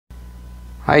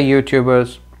Hi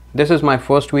YouTubers, this is my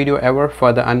first video ever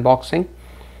for the unboxing.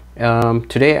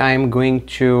 Today I am going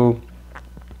to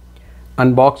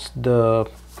unbox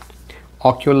the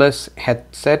Oculus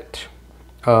headset,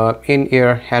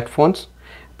 in-ear headphones.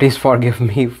 Please forgive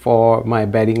me for my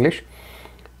bad English.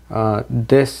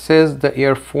 This is the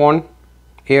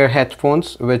ear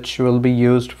headphones which will be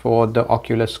used for the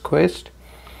Oculus Quest,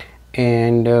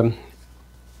 and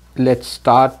let's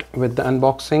start with the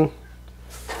unboxing.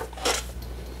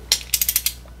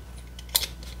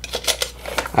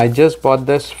 I just bought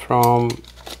this from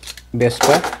Best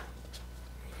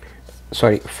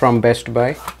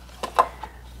Buy,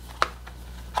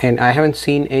 and I haven't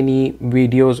seen any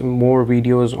more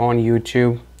videos on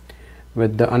YouTube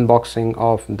with the unboxing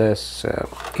of this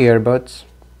earbuds.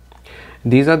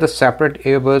 These are the separate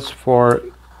earbuds for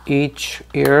each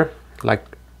ear, like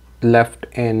left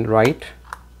and right.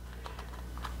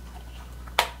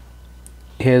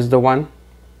 Here's the one.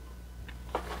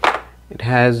 It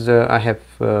has I have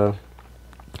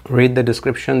read the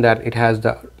description that it has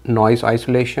the noise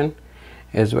isolation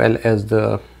as well as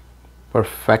the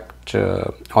perfect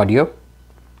audio.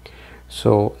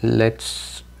 So let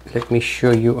me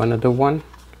show you another one.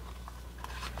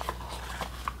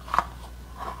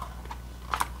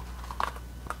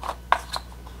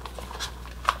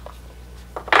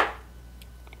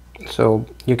 So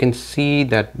you can see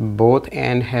that both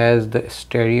end has the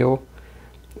stereo,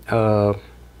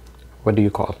 what do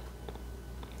you call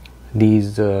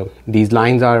these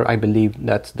lines are, I believe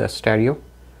that's the stereo.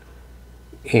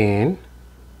 And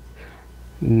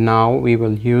now we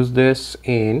will use this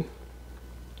in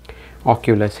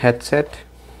Oculus headset.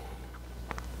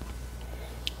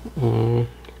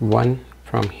 One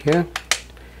from here,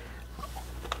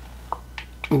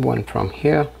 one from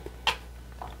here.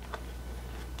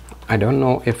 I don't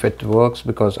know if it works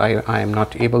because I am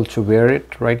not able to wear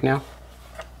it right now,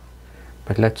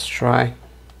 but let's try.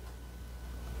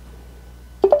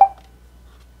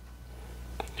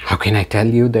 How can I tell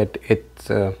you that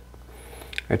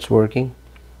it's working?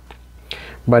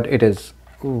 But it is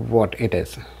what it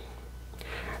is.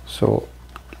 So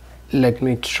let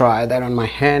me try that on my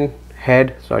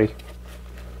head. Sorry.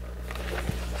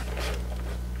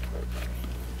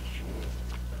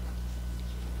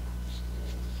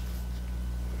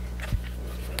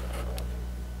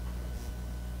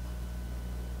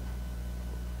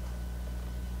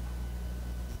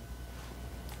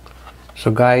 So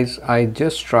guys, I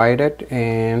just tried it,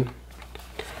 and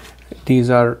these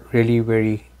are really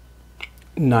very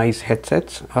nice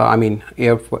headsets. I mean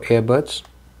earbuds,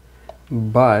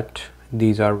 but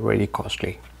these are very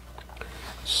costly.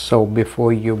 So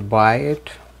before you buy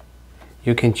it,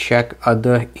 you can check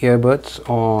other earbuds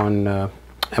on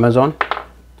Amazon.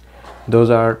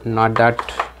 Those are not that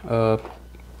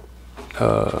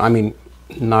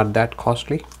not that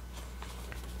costly.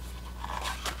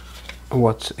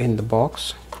 What's in the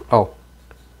box? Oh,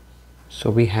 so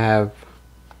we have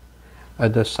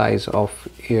other size of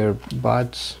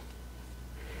earbuds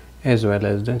as well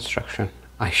as the instruction.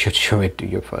 I should show it to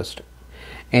you first.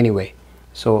 Anyway,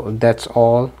 so that's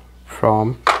all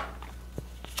from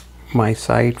my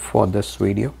side for this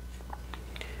video.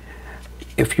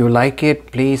 If you like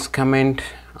it, please comment.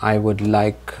 I would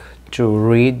like to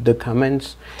read the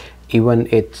comments. Even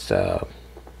it's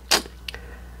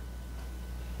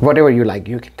whatever you like,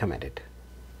 you can comment it.